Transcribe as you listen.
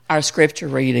Our scripture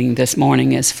reading this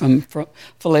morning is from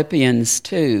Philippians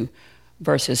 2,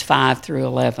 verses 5 through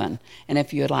 11. And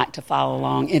if you would like to follow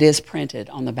along, it is printed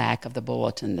on the back of the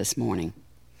bulletin this morning.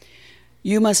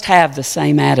 You must have the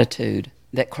same attitude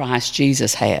that Christ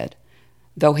Jesus had.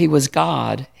 Though he was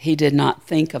God, he did not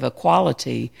think of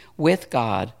equality with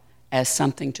God as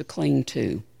something to cling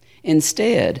to.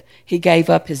 Instead, he gave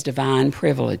up his divine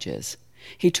privileges.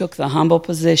 He took the humble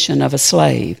position of a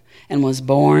slave and was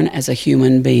born as a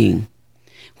human being.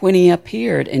 When he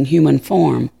appeared in human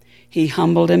form, he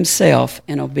humbled himself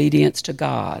in obedience to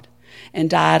God and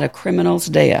died a criminal's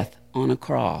death on a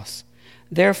cross.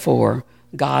 Therefore,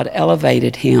 God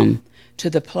elevated him to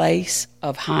the place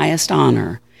of highest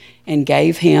honor and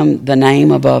gave him the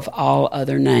name above all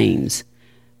other names,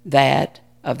 that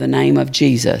of the name of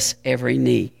Jesus every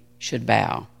knee should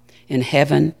bow, in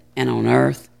heaven and on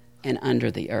earth and under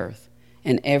the earth,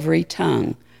 and every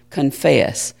tongue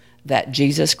confess that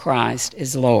Jesus Christ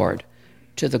is Lord,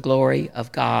 to the glory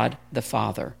of God the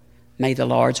Father. May the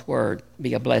Lord's word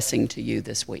be a blessing to you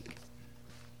this week.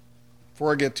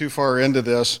 Before I get too far into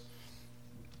this,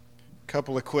 a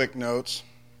couple of quick notes.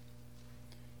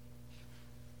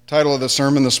 Title of the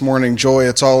sermon this morning, Joy,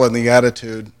 It's All in the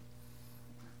Attitude.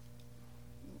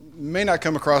 May not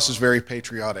come across as very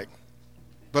patriotic,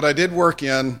 but I did work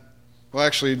in, well,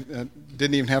 actually,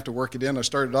 didn't even have to work it in. I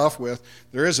started off with,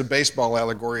 there is a baseball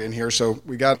allegory in here, so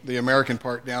we got the American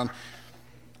part down.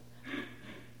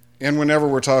 And whenever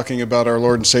we're talking about our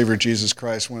Lord and Savior Jesus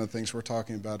Christ, one of the things we're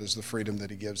talking about is the freedom that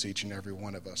he gives each and every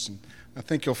one of us. And I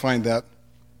think you'll find that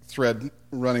thread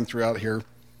running throughout here.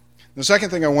 The second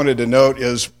thing I wanted to note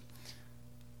is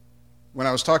when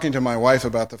I was talking to my wife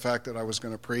about the fact that I was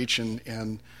going to preach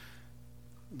and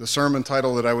the sermon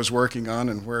title that I was working on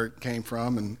and where it came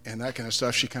from and that kind of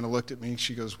stuff, she kind of looked at me and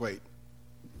she goes, wait,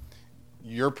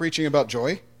 you're preaching about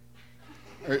joy?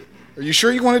 Are you sure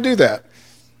you want to do that?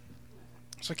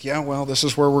 It's like, yeah, well, this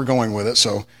is where we're going with it,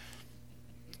 so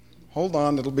hold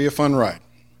on, it'll be a fun ride.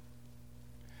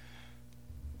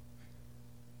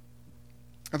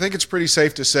 I think it's pretty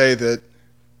safe to say that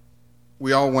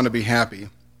we all want to be happy.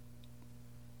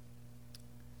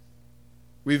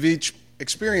 We've each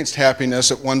experienced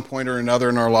happiness at one point or another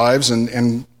in our lives,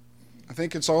 and I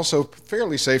think it's also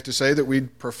fairly safe to say that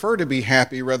we'd prefer to be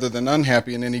happy rather than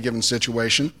unhappy in any given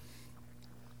situation.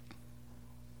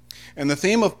 And the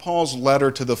theme of Paul's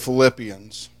letter to the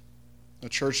Philippians, a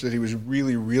church that he was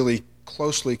really, really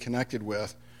closely connected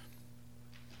with,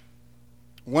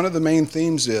 one of the main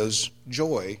themes is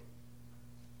joy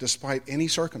despite any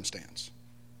circumstance.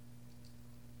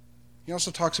 He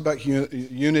also talks about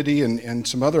unity and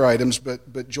some other items,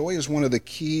 but joy is one of the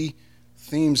key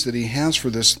themes that he has for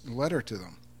this letter to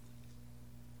them.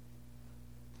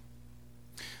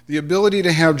 The ability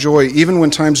to have joy, even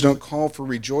when times don't call for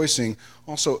rejoicing,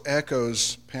 also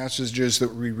echoes passages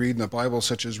that we read in the Bible,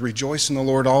 such as, rejoice in the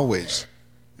Lord always.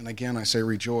 And again, I say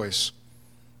rejoice.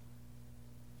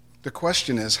 The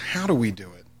question is, how do we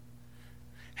do it?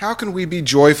 How can we be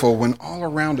joyful when all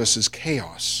around us is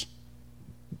chaos?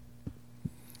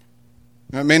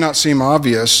 Now, it may not seem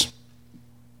obvious,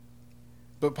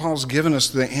 but Paul's given us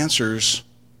the answers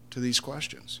to these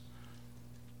questions.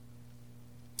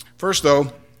 First,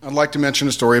 though, I'd like to mention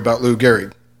a story about Lou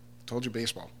Gehrig. Told you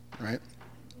baseball, right?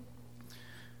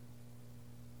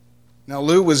 Now,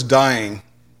 Lou was dying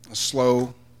a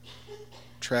slow,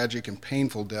 tragic, and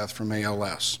painful death from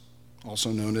ALS, also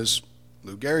known as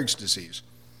Lou Gehrig's disease.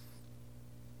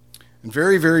 And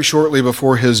very, very shortly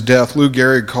before his death, Lou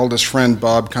Gehrig called his friend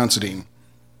Bob Considine.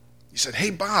 He said, "Hey,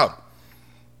 Bob,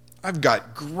 I've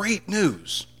got great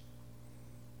news.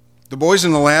 The boys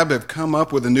in the lab have come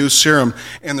up with a new serum,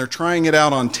 and they're trying it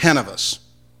out on 10 of us.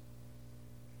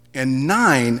 And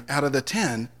 9 out of the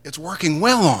 10, it's working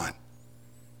well on."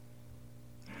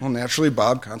 Well, naturally,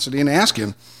 Bob Considine asked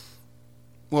him,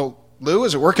 "Well, Lou,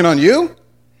 is it working on you?"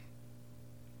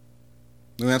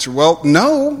 Lou answered, "Well,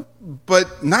 no,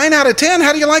 but 9 out of 10,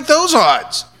 how do you like those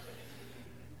odds?"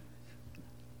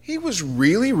 He was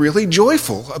really, really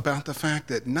joyful about the fact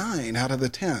that 9 out of the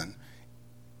 10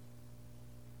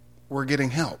 were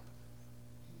getting help,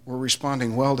 were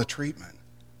responding well to treatment,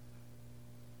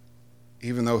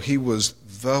 even though he was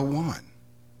the one,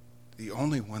 the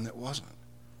only one that wasn't.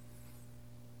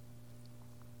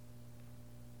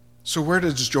 So where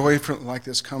does joy like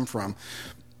this come from?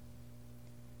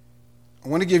 I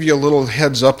want to give you a little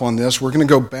heads up on this. We're going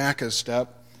to go back a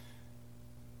step.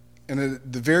 And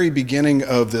at the very beginning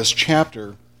of this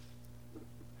chapter,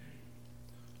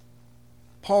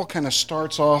 Paul kind of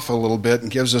starts off a little bit and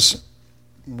gives us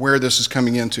where this is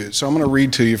coming into. So I'm going to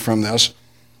read to you from this.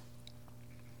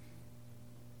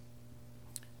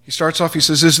 He starts off, he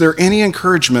says, is there any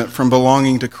encouragement from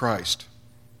belonging to Christ?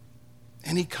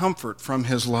 Any comfort from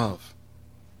his love?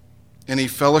 Any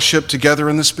fellowship together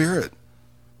in the Spirit?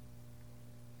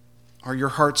 Are your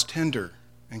hearts tender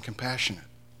and compassionate?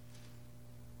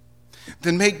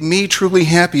 Then make me truly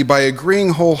happy by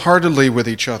agreeing wholeheartedly with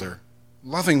each other,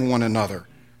 loving one another,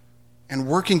 and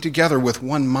working together with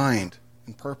one mind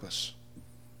and purpose.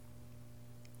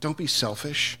 Don't be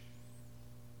selfish.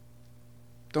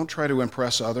 Don't try to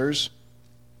impress others.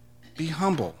 Be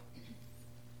humble,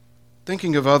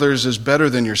 thinking of others as better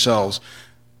than yourselves.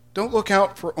 Don't look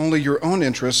out for only your own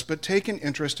interests, but take an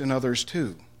interest in others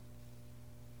too.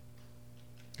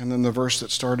 And then the verse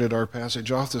that started our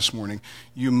passage off this morning,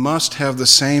 you must have the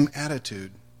same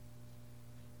attitude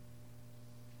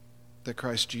that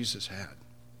Christ Jesus had.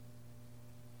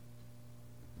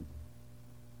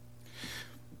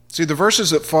 See, the verses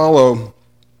that follow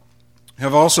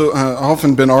have also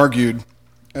often been argued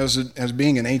as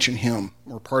being an ancient hymn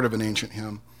or part of an ancient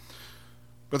hymn.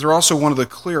 But they're also one of the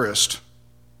clearest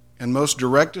and most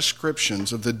direct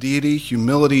descriptions of the deity,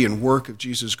 humility, and work of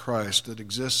Jesus Christ that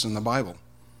exists in the Bible.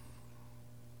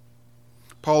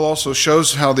 Paul also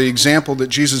shows how the example that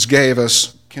Jesus gave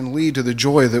us can lead to the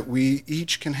joy that we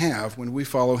each can have when we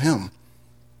follow him.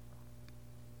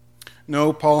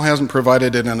 No, Paul hasn't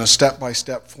provided it in a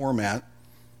step-by-step format,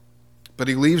 but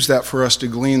he leaves that for us to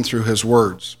glean through his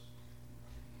words.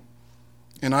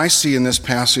 And I see in this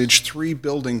passage 3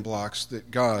 building blocks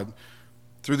that God,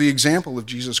 through the example of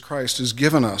Jesus Christ, has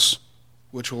given us,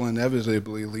 which will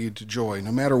inevitably lead to joy,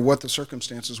 no matter what the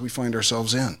circumstances we find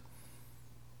ourselves in.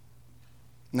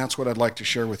 And that's what I'd like to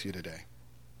share with you today.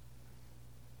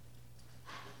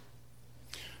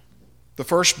 The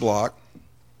first block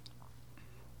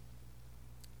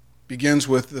begins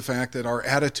with the fact that our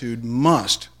attitude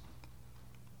must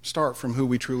start from who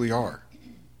we truly are.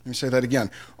 Let me say that again.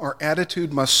 Our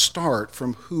attitude must start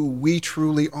from who we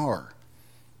truly are.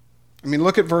 I mean,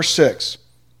 look at verse 6.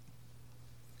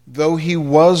 Though he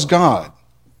was God,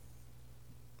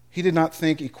 he did not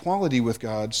think equality with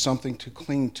God something to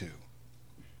cling to.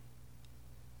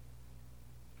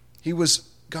 He was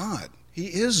God. He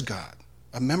is God,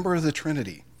 a member of the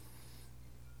Trinity.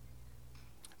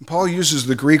 And Paul uses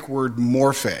the Greek word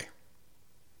morphe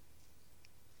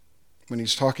when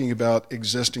he's talking about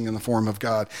existing in the form of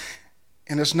God.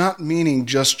 And it's not meaning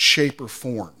just shape or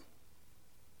form.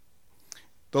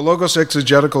 The Logos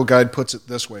Exegetical Guide puts it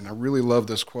this way, and I really love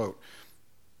this quote.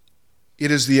 It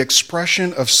is the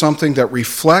expression of something that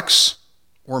reflects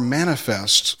or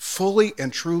manifests fully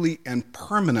and truly and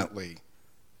permanently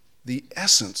the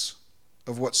essence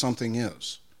of what something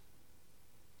is.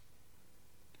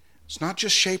 It's not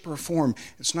just shape or form.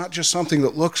 It's not just something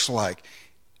that looks like.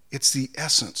 It's the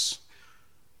essence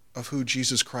of who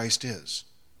Jesus Christ is.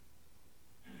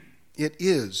 It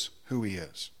is who he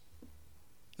is.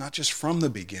 Not just from the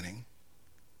beginning,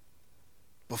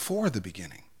 before the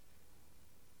beginning,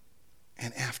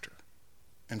 and after,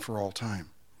 and for all time.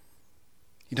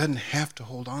 He doesn't have to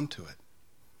hold on to it.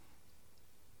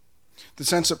 The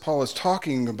sense that Paul is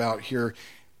talking about here,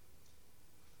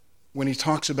 when he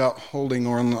talks about holding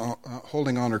on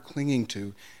or clinging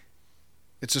to,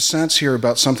 it's a sense here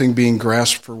about something being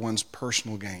grasped for one's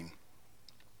personal gain.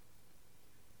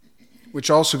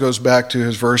 Which also goes back to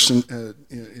his words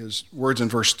in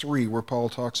verse 3, where Paul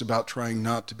talks about trying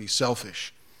not to be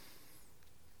selfish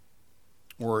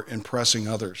or impressing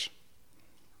others.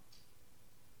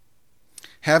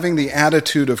 Having the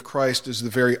attitude of Christ is the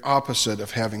very opposite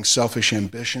of having selfish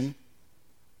ambition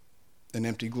and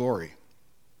empty glory.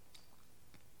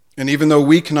 And even though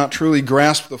we cannot truly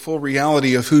grasp the full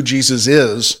reality of who Jesus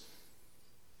is,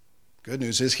 good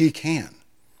news is he can.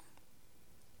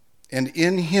 And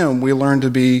in him we learn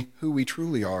to be who we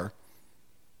truly are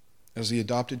as the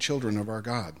adopted children of our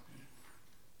God.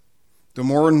 The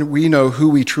more we know who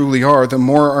we truly are, the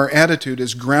more our attitude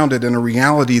is grounded in a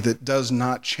reality that does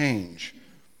not change,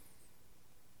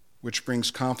 which brings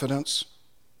confidence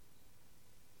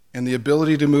and the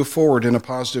ability to move forward in a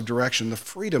positive direction, the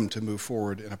freedom to move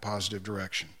forward in a positive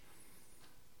direction,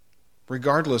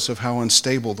 regardless of how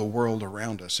unstable the world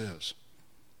around us is.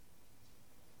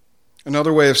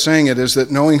 Another way of saying it is that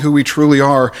knowing who we truly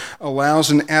are allows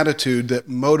an attitude that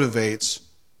motivates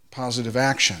positive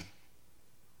action.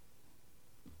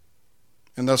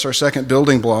 And thus our second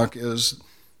building block is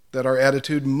that our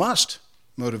attitude must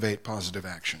motivate positive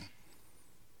action.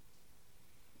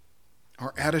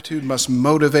 Our attitude must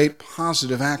motivate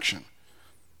positive action.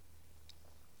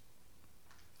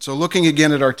 So looking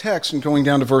again at our text and going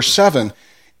down to verse 7,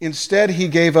 instead he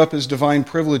gave up his divine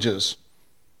privileges.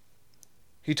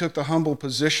 He took the humble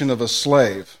position of a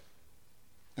slave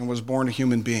and was born a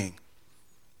human being.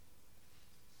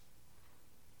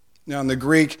 Now, in the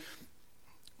Greek,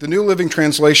 the New Living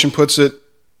Translation puts it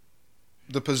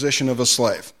the position of a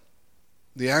slave.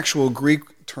 The actual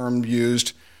Greek term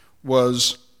used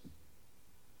was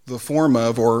the form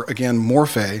of, or again,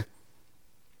 morphe,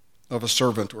 of a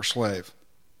servant or slave.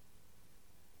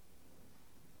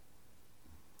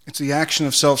 It's the action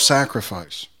of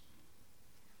self-sacrifice.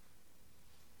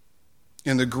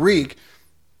 In the Greek,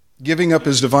 giving up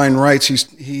his divine rights,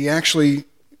 it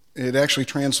actually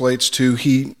translates to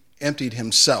he emptied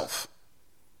himself.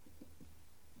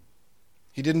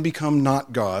 He didn't become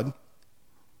not God.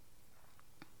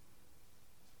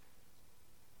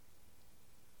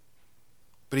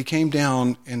 But he came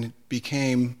down and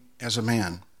became as a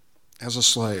man, as a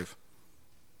slave.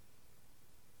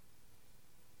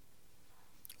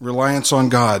 Reliance on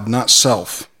God, not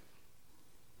self,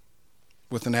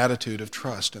 with an attitude of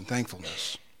trust and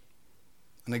thankfulness.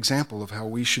 An example of how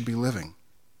we should be living.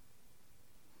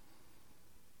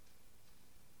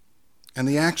 And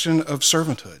the action of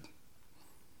servanthood.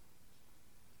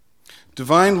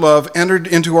 Divine love entered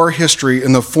into our history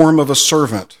in the form of a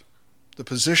servant, the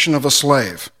position of a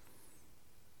slave,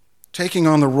 taking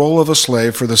on the role of a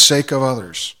slave for the sake of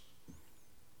others.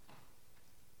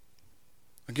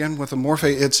 Again, with the morphe,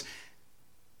 it's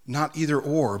not either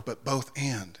or, but both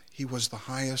and. He was the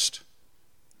highest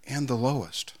and the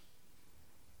lowest.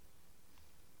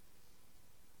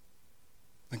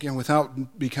 Again,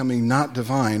 without becoming not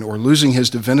divine or losing his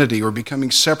divinity or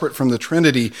becoming separate from the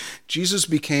Trinity, Jesus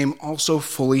became also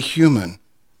fully human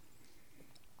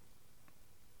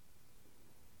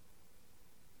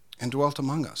and dwelt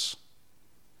among us.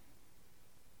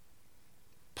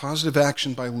 Positive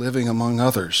action by living among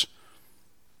others.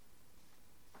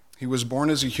 He was born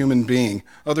as a human being.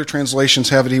 Other translations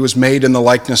have it, he was made in the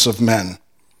likeness of men.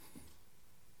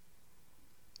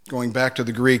 Going back to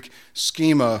the Greek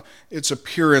schema, it's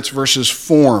appearance versus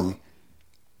form.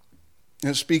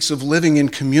 And it speaks of living in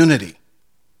community.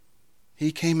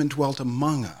 He came and dwelt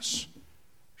among us,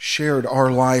 shared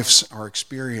our lives, our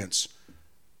experience,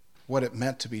 what it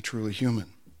meant to be truly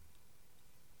human.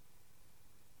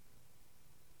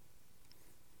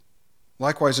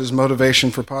 Likewise, his motivation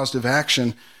for positive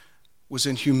action was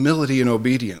in humility and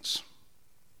obedience.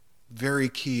 Very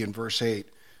key in verse 8.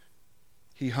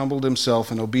 He humbled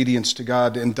himself in obedience to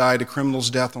God and died a criminal's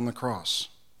death on the cross.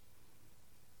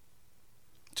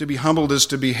 To be humbled is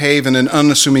to behave in an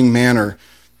unassuming manner,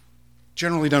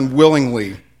 generally done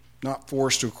willingly, not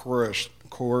forced or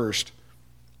coerced.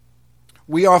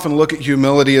 We often look at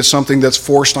humility as something that's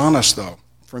forced on us, though,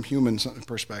 from human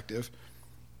perspective.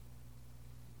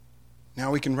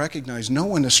 Now we can recognize no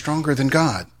one is stronger than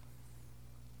God.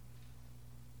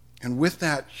 And with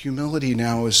that, humility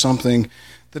now is something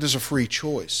that is a free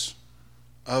choice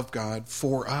of God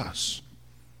for us.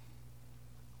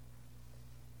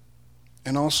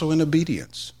 And also in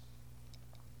obedience.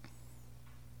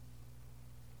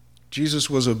 Jesus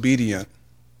was obedient,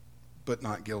 but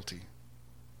not guilty.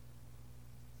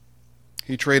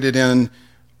 He traded in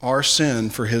our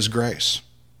sin for his grace.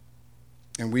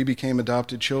 And we became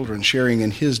adopted children, sharing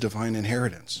in his divine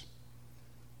inheritance.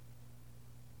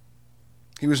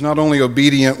 He was not only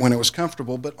obedient when it was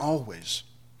comfortable, but always.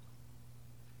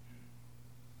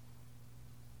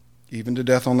 Even to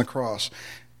death on the cross.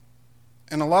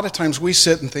 And a lot of times we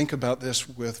sit and think about this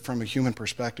from a human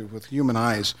perspective, with human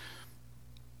eyes.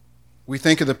 We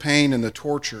think of the pain and the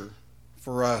torture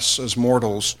for us as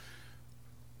mortals,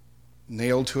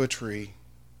 nailed to a tree,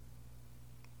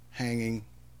 hanging,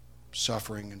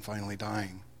 suffering, and finally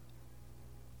dying.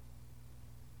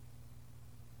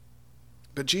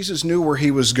 But Jesus knew where he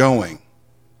was going.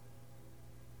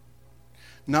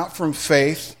 Not from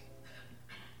faith,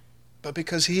 but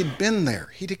because he had been there.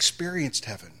 He'd experienced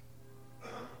heaven.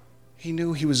 He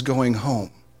knew he was going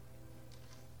home.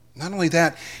 Not only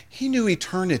that, he knew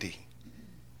eternity,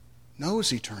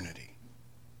 knows eternity,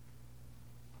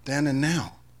 then and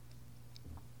now.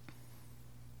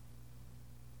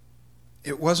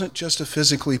 It wasn't just a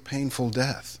physically painful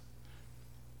death.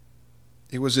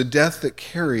 It was a death that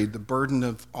carried the burden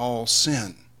of all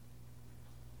sin.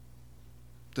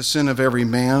 The sin of every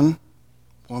man,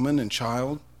 woman, and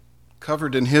child,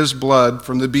 covered in his blood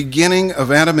from the beginning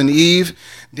of Adam and Eve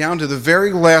down to the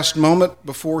very last moment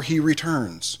before he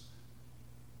returns.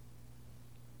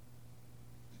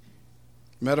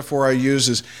 The metaphor I use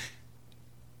is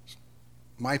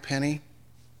my penny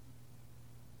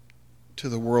to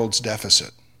the world's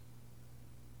deficit.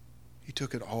 He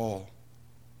took it all.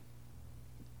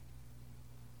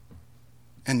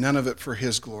 And none of it for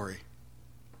his glory,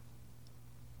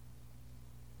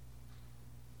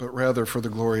 but rather for the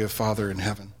glory of Father in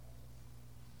heaven.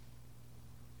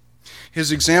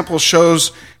 His example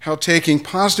shows how taking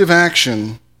positive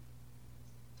action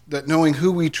that knowing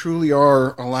who we truly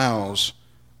are allows,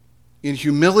 in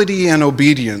humility and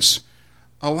obedience,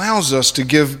 allows us to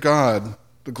give God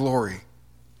the glory,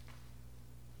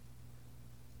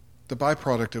 the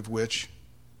byproduct of which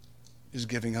is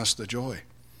giving us the joy.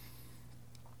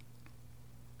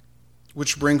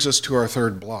 Which brings us to our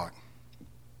third block.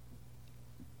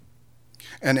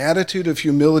 An attitude of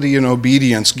humility and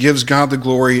obedience gives God the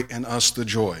glory and us the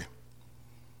joy.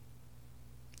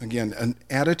 Again, an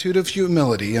attitude of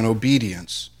humility and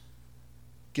obedience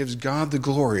gives God the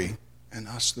glory and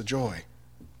us the joy.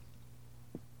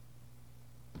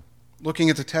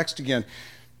 Looking at the text again,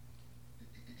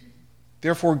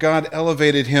 therefore God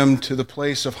elevated him to the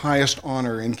place of highest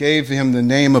honor and gave him the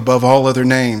name above all other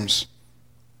names.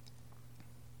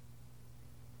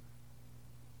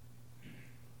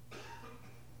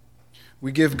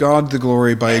 We give God the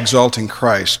glory by exalting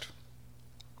Christ.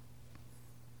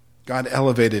 God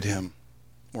elevated him,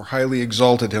 or highly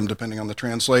exalted him, depending on the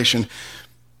translation.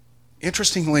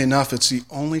 Interestingly enough, it's the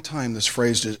only time this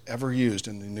phrase is ever used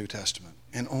in the New Testament,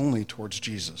 and only towards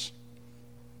Jesus.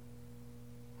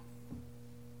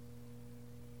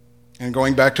 And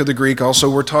going back to the Greek,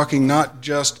 also, we're talking not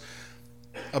just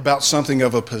about something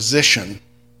of a position,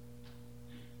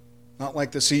 not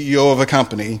like the CEO of a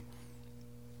company,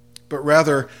 but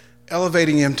rather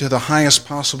elevating him to the highest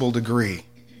possible degree.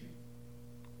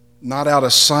 Not out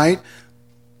of sight,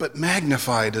 but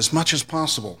magnified as much as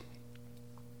possible.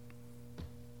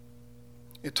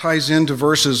 It ties into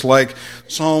verses like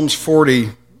Psalms 40,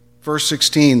 verse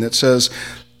 16, that says,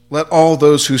 "Let all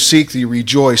those who seek thee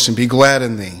rejoice and be glad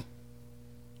in thee.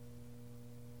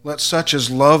 Let such as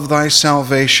love thy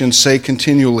salvation say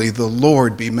continually, the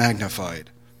Lord be magnified."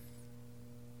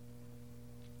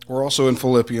 Or also in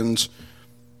Philippians,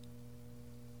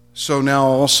 "So now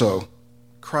also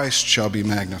Christ shall be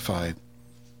magnified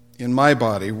in my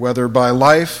body, whether by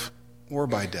life or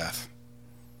by death."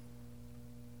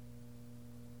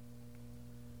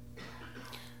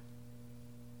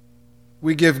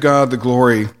 We give God the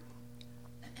glory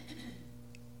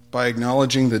by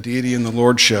acknowledging the deity and the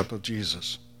lordship of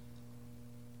Jesus.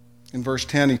 In verse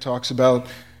 10, he talks about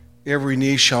every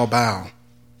knee shall bow.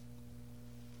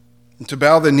 And to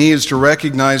bow the knee is to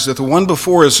recognize that the one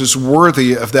before us is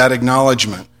worthy of that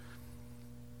acknowledgement.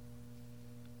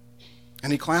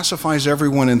 And he classifies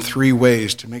everyone in three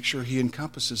ways to make sure he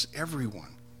encompasses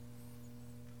everyone.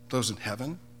 Those in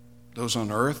heaven, those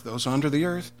on earth, those under the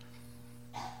earth.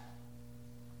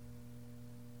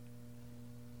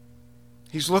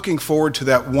 He's looking forward to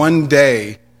that one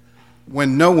day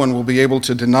when no one will be able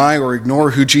to deny or ignore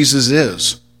who Jesus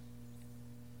is.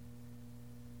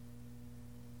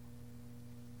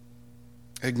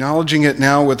 Acknowledging it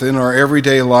now within our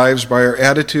everyday lives by our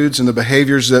attitudes and the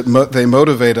behaviors that they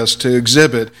motivate us to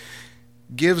exhibit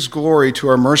gives glory to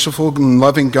our merciful and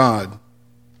loving God,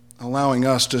 allowing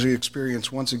us to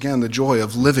experience once again the joy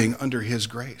of living under his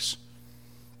grace.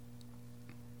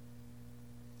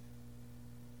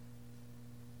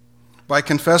 By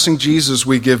confessing Jesus,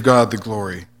 we give God the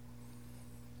glory.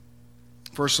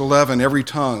 Verse 11, every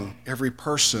tongue, every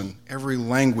person, every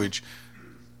language.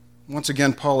 Once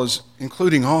again, Paul is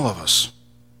including all of us,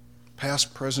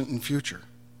 past, present, and future.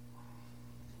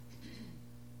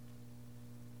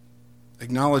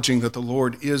 Acknowledging that the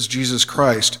Lord is Jesus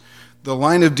Christ, the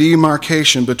line of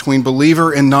demarcation between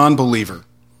believer and non-believer.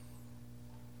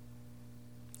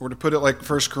 Or to put it like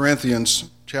 1 Corinthians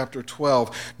chapter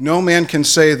 12, no man can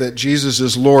say that Jesus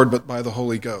is Lord but by the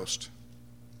Holy Ghost.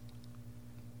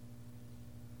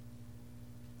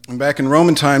 And back in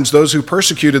Roman times, those who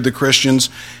persecuted the Christians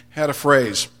had a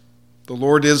phrase, the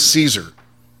Lord is Caesar.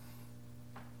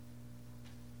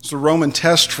 It's the Roman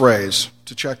test phrase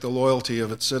to check the loyalty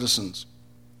of its citizens.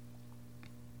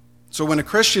 So when a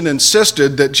Christian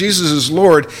insisted that Jesus is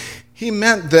Lord, he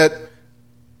meant that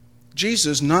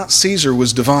Jesus, not Caesar,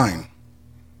 was divine.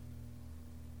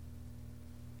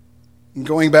 And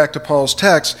going back to Paul's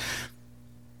text,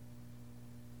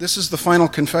 this is the final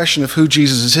confession of who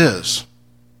Jesus is.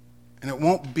 And it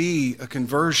won't be a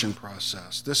conversion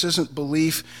process. This isn't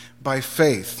belief by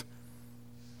faith,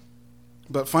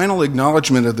 but final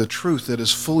acknowledgement of the truth that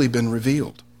has fully been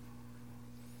revealed.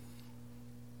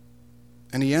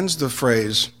 And he ends the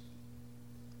phrase,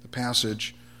 the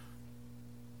passage,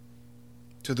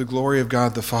 to the glory of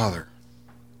God the Father.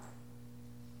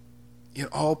 It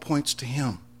all points to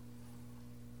him.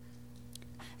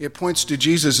 It points to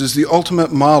Jesus as the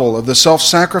ultimate model of the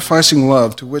self-sacrificing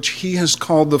love to which he has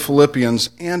called the Philippians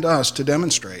and us to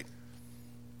demonstrate.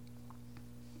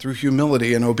 through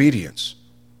humility and obedience.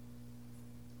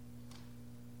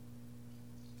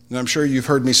 And I'm sure you've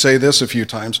heard me say this a few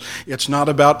times. It's not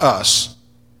about us.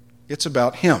 It's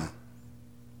about Him.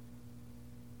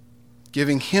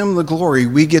 Giving Him the glory,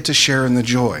 we get to share in the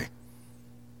joy.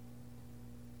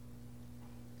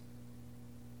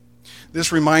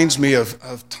 This reminds me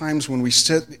of times when we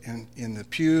sit in the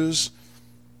pews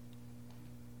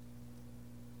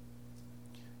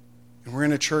and we're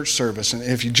in a church service, and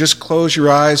if you just close your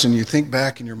eyes and you think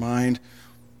back in your mind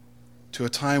to a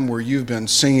time where you've been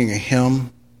singing a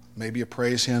hymn, maybe a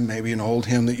praise hymn, maybe an old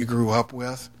hymn that you grew up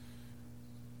with,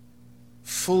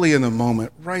 fully in the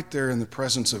moment, right there in the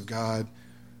presence of God,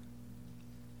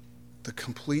 the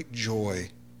complete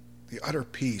joy, the utter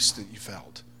peace that you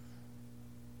felt.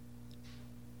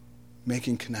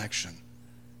 Making connection,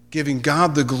 giving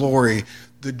God the glory,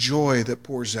 the joy that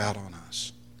pours out on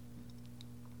us.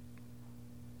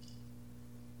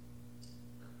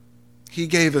 He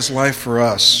gave His life for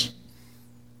us,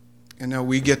 and now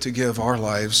we get to give our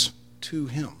lives to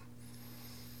Him.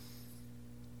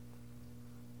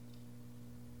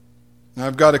 Now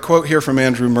I've got a quote here from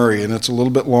Andrew Murray, and it's a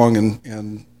little bit long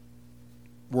and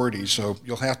wordy, so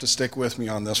you'll have to stick with me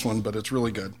on this one, but it's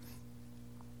really good.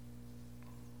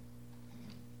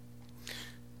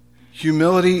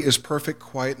 Humility is perfect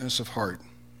quietness of heart.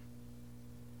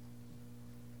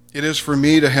 It is for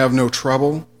me to have no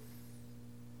trouble,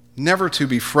 never to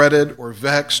be fretted or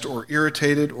vexed or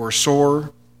irritated or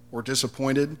sore or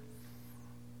disappointed.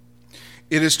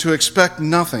 It is to expect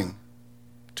nothing,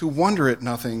 to wonder at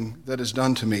nothing that is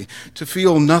done to me, to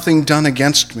feel nothing done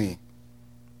against me.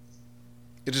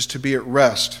 It is to be at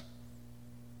rest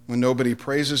when nobody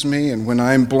praises me and when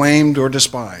I am blamed or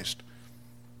despised.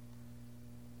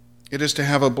 It is to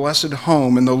have a blessed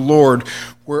home in the Lord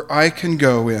where I can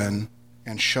go in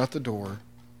and shut the door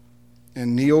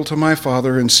and kneel to my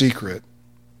Father in secret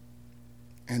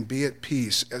and be at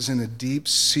peace as in a deep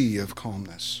sea of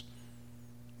calmness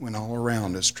when all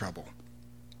around is trouble.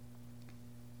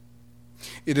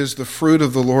 It is the fruit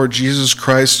of the Lord Jesus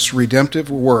Christ's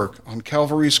redemptive work on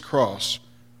Calvary's cross,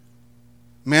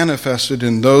 manifested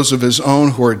in those of His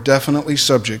own who are definitely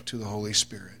subject to the Holy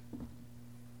Spirit.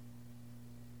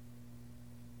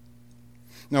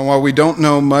 Now, while we don't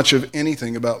know much of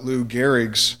anything about Lou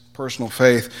Gehrig's personal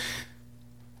faith,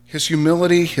 his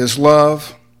humility, his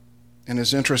love, and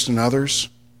his interest in others,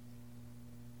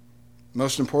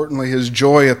 most importantly, his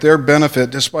joy at their benefit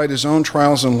despite his own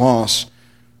trials and loss,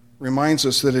 reminds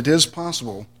us that it is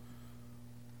possible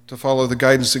to follow the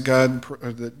guidance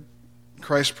that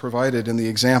Christ provided in the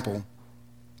example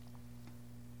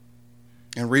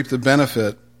and reap the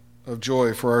benefit of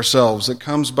joy for ourselves that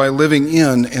comes by living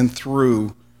in and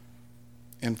through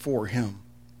and for Him.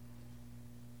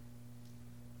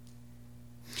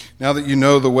 Now that you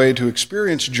know the way to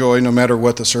experience joy no matter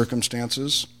what the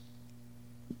circumstances,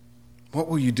 what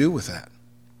will you do with that?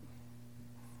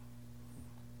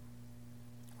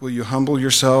 Will you humble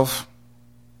yourself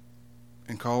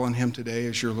and call on Him today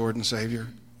as your Lord and Savior?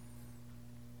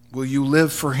 Will you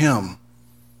live for Him,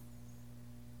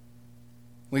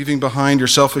 leaving behind your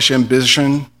selfish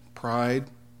ambition, pride,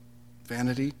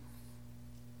 vanity?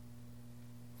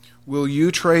 Will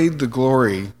you trade the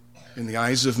glory in the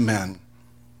eyes of men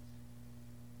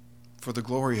for the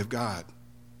glory of God?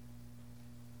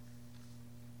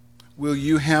 Will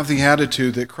you have the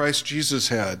attitude that Christ Jesus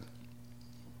had?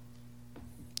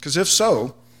 Because if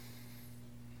so,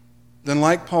 then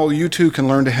like Paul, you too can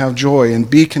learn to have joy and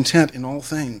be content in all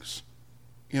things,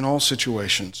 in all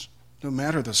situations, no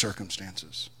matter the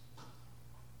circumstances.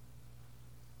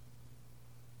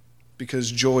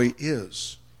 Because joy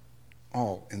is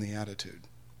all in the attitude.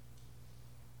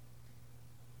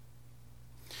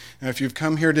 Now, if you've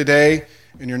come here today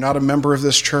and you're not a member of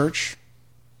this church,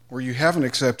 or you haven't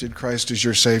accepted Christ as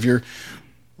your Savior,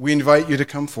 we invite you to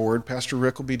come forward. Pastor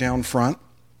Rick will be down front.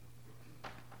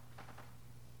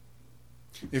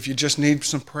 If you just need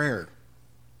some prayer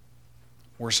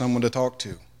or someone to talk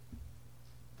to,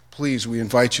 please, we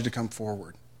invite you to come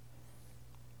forward.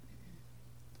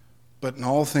 But in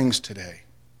all things today,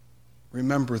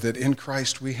 remember that in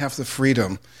Christ we have the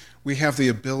freedom, we have the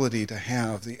ability to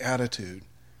have the attitude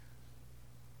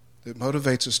that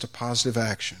motivates us to positive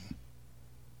action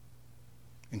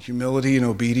in humility and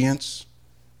obedience,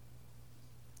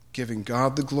 giving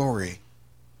God the glory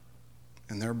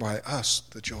and thereby us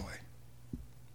the joy.